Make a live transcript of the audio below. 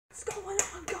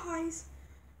guys.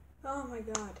 Oh my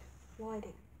god.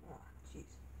 Lighting. Oh, jeez.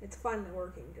 It's finally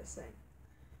working, just saying.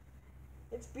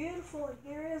 It's beautiful in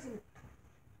here, isn't it?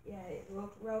 Yeah,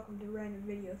 welcome to Random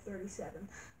Video 37.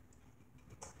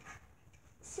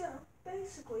 So,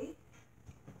 basically,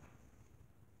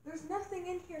 there's nothing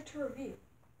in here to review.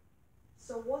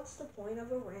 So what's the point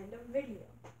of a random video?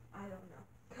 I don't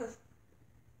know.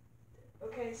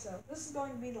 Okay, so this is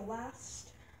going to be the last,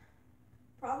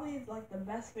 probably like the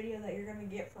best video that you're going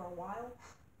to get for a while.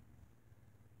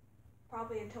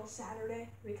 Probably until Saturday,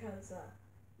 because,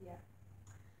 yeah.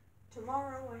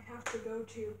 Tomorrow I have to go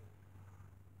to,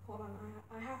 hold on,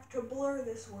 I have to blur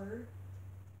this word.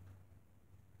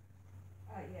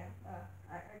 I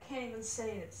can't even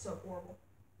say it, it's so horrible.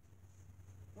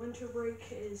 Winter break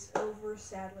is over,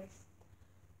 sadly.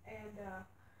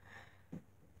 And,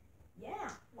 yeah,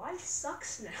 life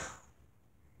sucks now.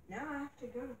 Now I have to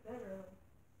go to bed early.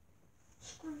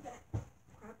 Screw that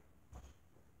crap.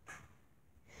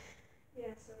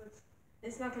 Yeah, so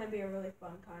it's not going to be a really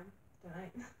fun time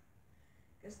tonight.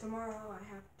 Because tomorrow I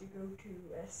have to go to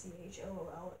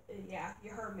SCHOOL. Yeah,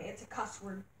 you heard me, it's a cuss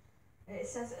word. It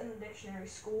says in the dictionary,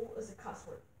 school is a cuss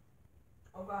word.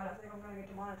 Oh god, I think I'm going to get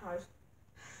demonetized.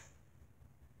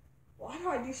 Why do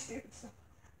I do stupid stuff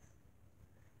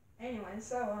like this? Anyway,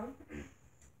 so,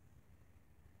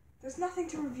 there's nothing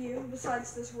to review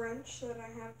besides this wrench that I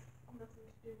have nothing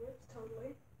to do with,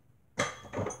 totally.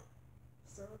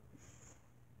 So,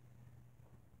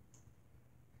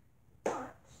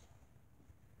 but,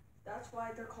 that's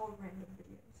why they're called random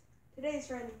videos.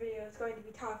 Today's random video is going to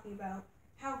be talking about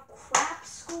how crap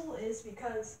school is,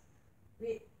 because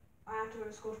I have to go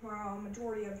to school tomorrow. A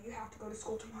majority of you have to go to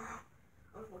school tomorrow,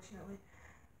 unfortunately.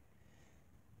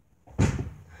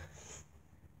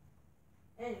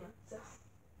 Anyway, so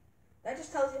that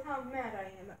just tells you how mad I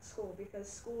am at school, because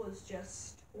school is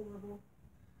just horrible.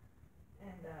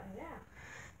 And, yeah,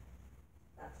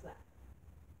 that's that.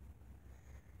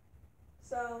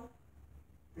 So,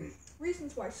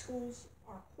 reasons why schools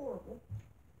are horrible.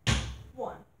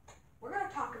 1, we're going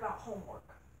to talk about homework.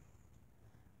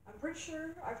 I'm pretty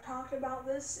sure I've talked about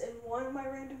this in one of my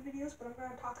random videos, but I'm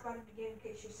going to talk about it again in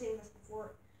case you've seen this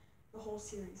before the whole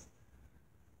series.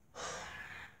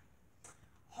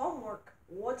 Homework,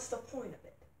 what's the point of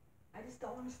it? I just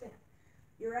don't understand.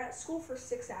 You're at school for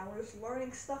 6 hours,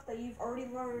 learning stuff that you've already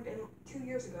learned 2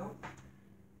 years ago,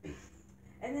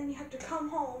 and then you have to come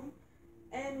home,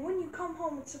 and when you come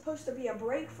home, it's supposed to be a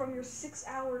break from your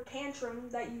 6-hour tantrum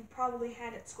that you probably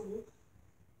had at school.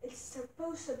 It's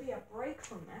supposed to be a break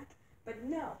from that, but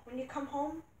no, when you come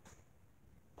home,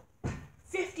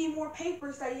 50 more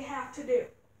papers that you have to do.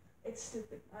 It's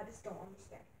stupid. I just don't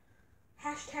understand.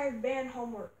 Hashtag ban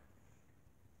homework.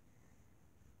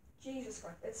 Jesus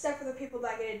Christ. Except for the people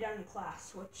that get it done in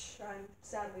class, which I'm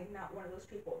sadly not one of those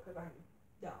people because I'm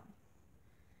dumb.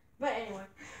 But anyway.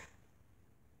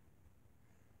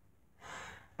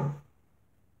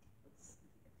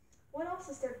 What else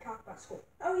is there to talk about school?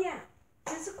 Oh yeah,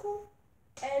 physical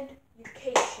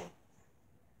education.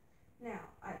 Now,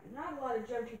 not a lot of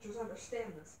gym teachers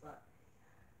understand this, but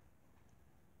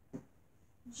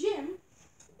gym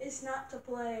is not to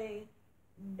play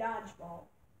dodgeball.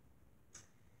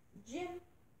 Gym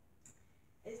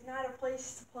is not a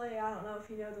place to play, I don't know if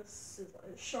you know this, is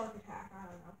a shark attack, I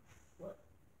don't know. What?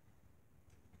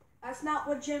 That's not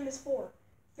what gym is for.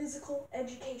 Physical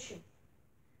education.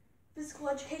 Physical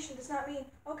education does not mean,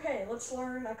 okay, let's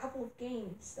learn a couple of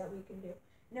games that we can do.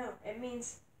 No, it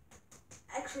means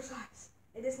exercise.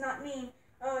 It does not mean,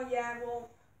 oh yeah,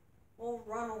 we'll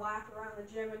run a lap around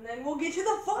the gym and then we'll get to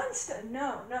the fun stuff.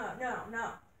 No.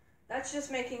 That's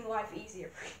just making life easier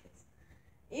for kids.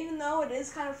 Even though it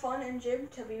is kind of fun in gym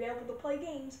to be able to play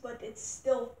games, but it's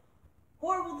still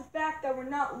horrible the fact that we're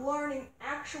not learning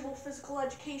actual physical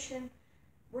education.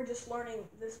 We're just learning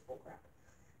this bullcrap.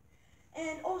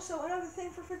 And also, another thing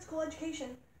for physical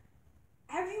education,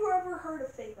 have you ever heard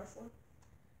of fake wrestling?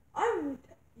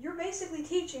 You're basically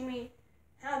teaching me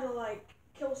how to, like,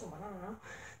 kill someone, I don't know.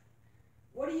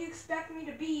 What do you expect me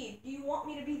to be? Do you want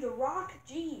me to be The Rock?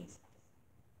 Jeez.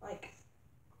 Like,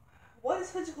 what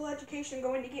is physical education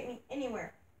going to get me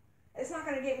anywhere? It's not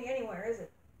going to get me anywhere, is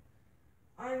it?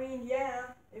 I mean,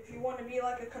 yeah, if you want to be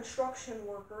like a construction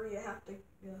worker, you have to,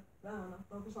 I don't know,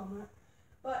 focus on that.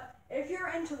 But if you're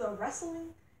into the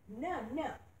wrestling, no.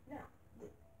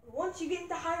 Once you get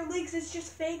into higher leagues, it's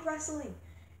just fake wrestling.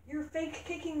 You're fake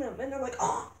kicking them, and they're like,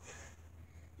 oh!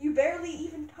 You barely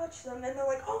even touch them, and they're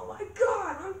like, oh my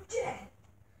god, I'm dead!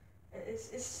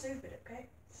 It's stupid, okay?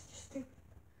 It's just stupid.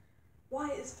 Why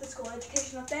is physical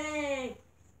education a thing?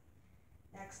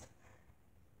 Next.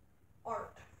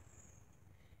 Art.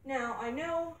 I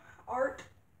know art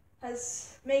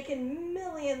has making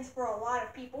millions for a lot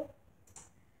of people,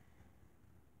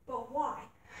 but why?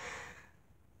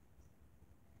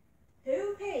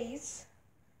 Who pays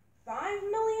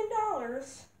 $5 million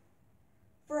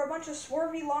for a bunch of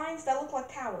swervy lines that look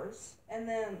like towers and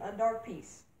then a dark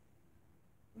piece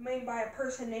made by a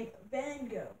person named Van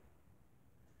Gogh?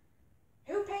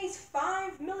 Who pays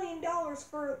 $5 million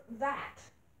for that?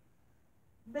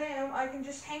 Bam, I can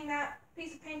just hang that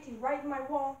piece of painting right in my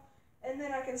wall, and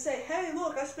then I can say, hey,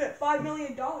 look, I spent $5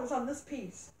 million on this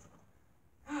piece.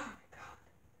 Oh my god.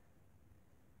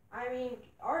 I mean,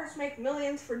 artists make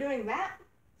millions for doing that.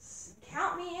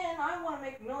 Count me in. I want to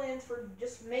make millions for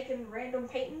just making random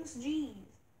paintings. Jeez.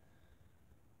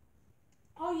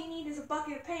 All you need is a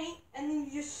bucket of paint, and then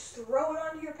you just throw it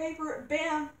onto your paper,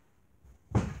 bam,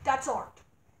 that's art.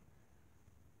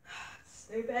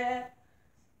 So bad.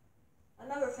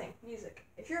 Another thing, music.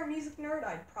 If you're a music nerd,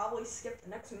 I'd probably skip the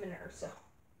next minute or so.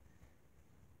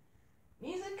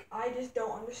 Music, I just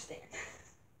don't understand.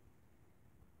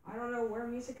 I don't know where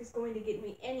music is going to get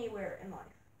me anywhere in life.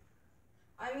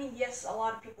 I mean, yes, a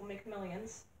lot of people make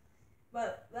millions,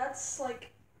 but that's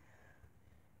like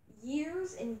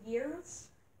years and years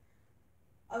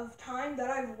of time that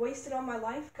I've wasted on my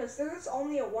life, because there's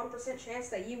only a 1% chance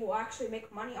that you will actually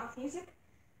make money off music.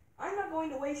 I'm not going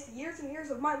to waste years and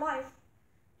years of my life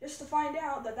just to find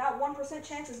out that that 1%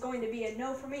 chance is going to be a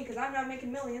no for me, because I'm not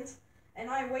making millions, and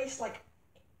I waste like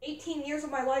 18 years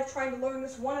of my life trying to learn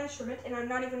this one instrument, and I'm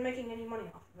not even making any money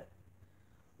off of it.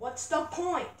 What's the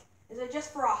point? Is it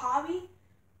just for a hobby?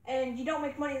 And you don't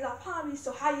make money off hobbies,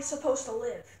 so how are you supposed to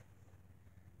live?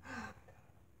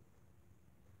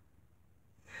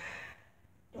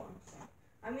 Don't understand.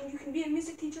 I mean, you can be a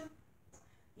music teacher.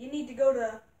 You need to go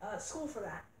to school for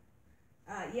that.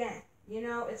 Yeah, you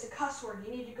know, it's a cuss word.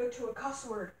 You need to go to a cuss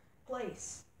word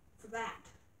place for that.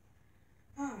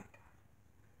 Oh my god.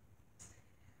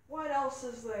 What else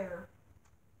is there?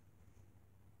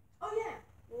 Oh yeah,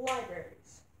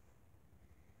 libraries.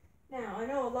 Now, I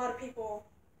know a lot of people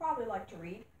probably like to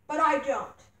read, but I don't.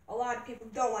 A lot of people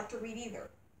don't like to read either.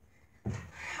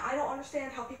 I don't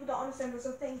understand how people don't understand there's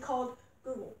a thing called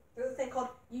Google. There's a thing called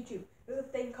YouTube. There's a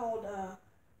thing called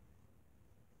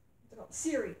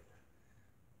Siri.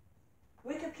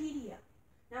 Wikipedia.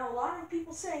 Now, a lot of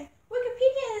people say,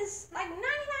 Wikipedia is like 99%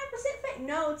 fake.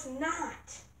 No, it's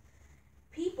not.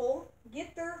 People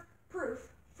get their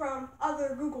proof from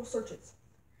other Google searches.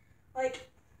 Like,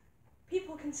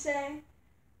 people can say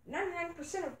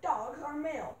 99% of dogs are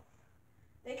male.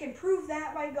 They can prove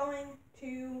that by going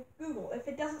to Google. If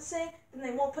it doesn't say, then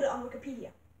they won't put it on Wikipedia.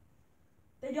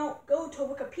 They don't go to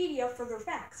Wikipedia for their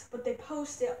facts, but they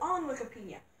post it on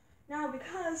Wikipedia. Now,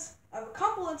 because of a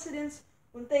couple incidents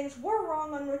when things were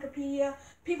wrong on Wikipedia,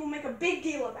 people make a big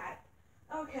deal about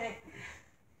it. Okay.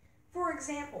 For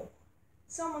example,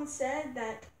 someone said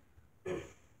that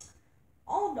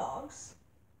all dogs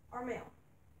are male.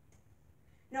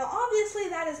 Now, obviously,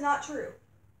 that is not true,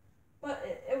 but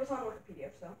it was on Wikipedia,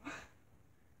 so.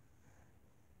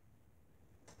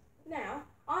 Now,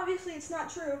 obviously, it's not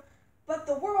true, but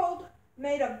the world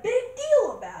made a big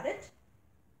deal about it,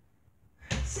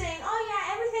 saying, oh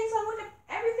yeah, everything on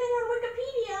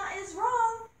Wikipedia is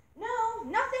wrong. No,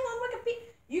 nothing on Wikipedia.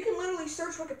 You can literally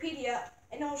search Wikipedia,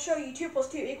 and it'll show you 2 +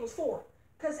 2 = 4,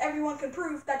 because everyone can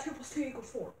prove that 2 + 2 =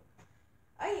 4.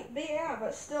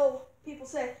 But still, people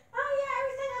say, oh yeah,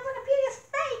 everything on Wikipedia is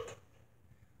fake.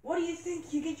 What do you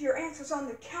think you get your answers on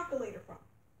the calculator from?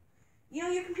 You know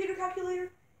your computer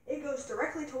calculator? It goes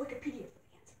directly to Wikipedia for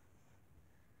the answer.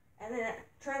 And then it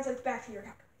translates back to your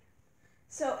calculator.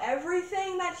 So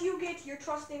everything that you get, you're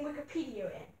trusting Wikipedia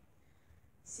in.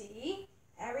 See?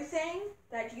 Everything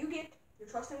that you get, you're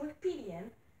trusting Wikipedia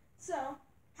in. So,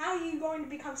 how are you going to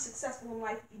become successful in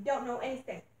life if you don't know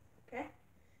anything? Okay?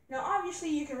 Now, obviously,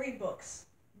 you can read books.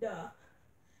 Duh.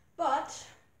 But,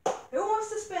 who wants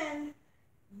to spend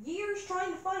years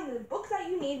trying to find the book that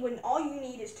you need when all you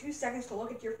need is 2 seconds to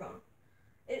look at your phone?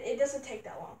 It doesn't take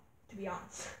that long, to be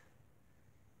honest.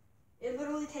 It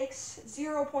literally takes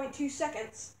 0.2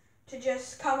 seconds to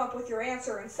just come up with your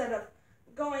answer instead of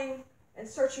going and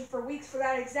searching for weeks for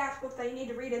that exact book that you need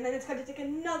to read, and then it's going to take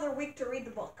another week to read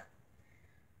the book.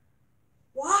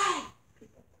 Why?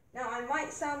 People. Now, I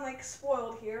might sound like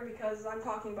spoiled here because I'm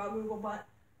talking about Google, but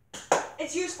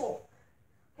it's useful.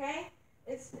 Okay?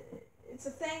 It's a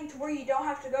thing to where you don't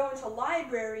have to go into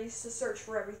libraries to search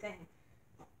for everything.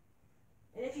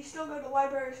 And if you still go to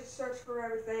libraries to search for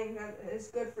everything, that is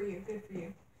good for you,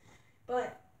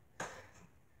 But,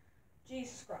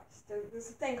 Jesus Christ, there's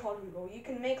a thing called Google. You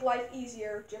can make life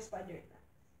easier just by doing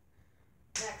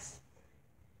that. Next.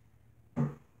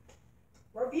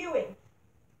 reviewing.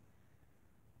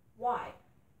 Why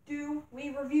do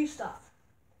we review stuff?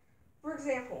 For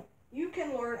example, you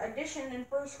can learn addition in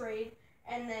first grade,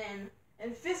 and then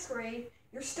in fifth grade,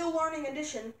 you're still learning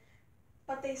addition,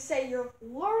 but they say you're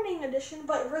learning addition,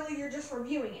 but really you're just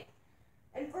reviewing it.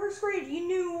 In first grade, you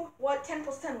knew what 10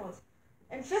 plus 10 was.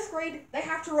 In fifth grade, they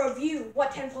have to review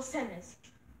what 10 plus 10 is.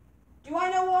 Do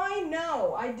I know why?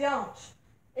 No, I don't.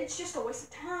 It's just a waste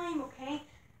of time, okay?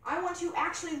 I want to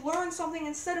actually learn something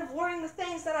instead of learning the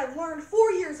things that I've learned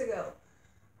 4 years ago.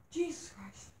 Jesus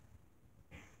Christ.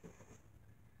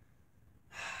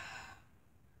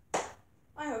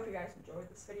 I hope you guys enjoyed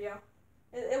this video.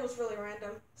 It was really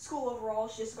random. School overall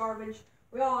is just garbage.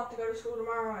 We all have to go to school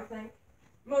tomorrow, I think.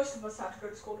 Most of us have to go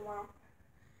to school tomorrow.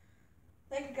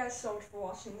 Thank you guys so much for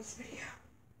watching this video.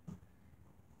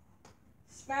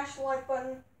 Smash the like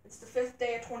button. It's the 5th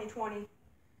day of 2020.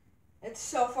 It's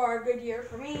so far a good year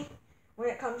for me when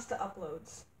it comes to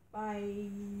uploads.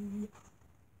 Bye.